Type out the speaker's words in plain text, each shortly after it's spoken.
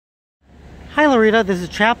Hi Larita, this is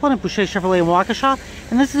Chaplin at Boucher Chevrolet in Waukesha,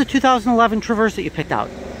 and this is a 2011 Traverse that you picked out.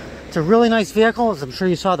 It's a really nice vehicle. As I'm sure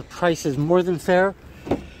you saw, the price is more than fair.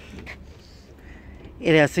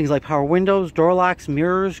 It has things like power windows, door locks,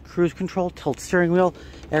 mirrors, cruise control, tilt steering wheel,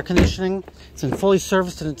 air conditioning. It's been fully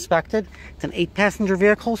serviced and inspected. It's an 8-passenger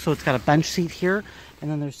vehicle, so it's got a bench seat here,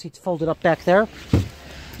 and then there's seats folded up back there.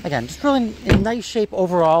 Again, just really in nice shape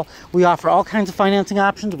overall. We offer all kinds of financing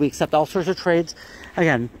options. We accept all sorts of trades.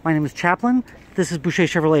 Again, my name is Chaplin. This is Boucher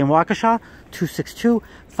Chevrolet in Waukesha,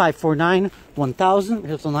 262-549-1000. We're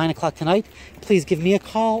here till 9 o'clock tonight. Please give me a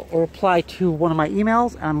call or reply to one of my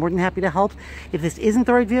emails, and I'm more than happy to help. If this isn't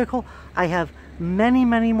the right vehicle, I have many,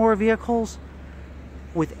 many more vehicles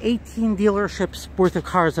with 18 dealerships worth of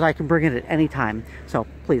cars that I can bring in at any time. So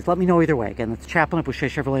please let me know either way. Again, it's Chaplin at Boucher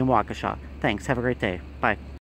Chevrolet in Waukesha. Thanks. Have a great day. Bye.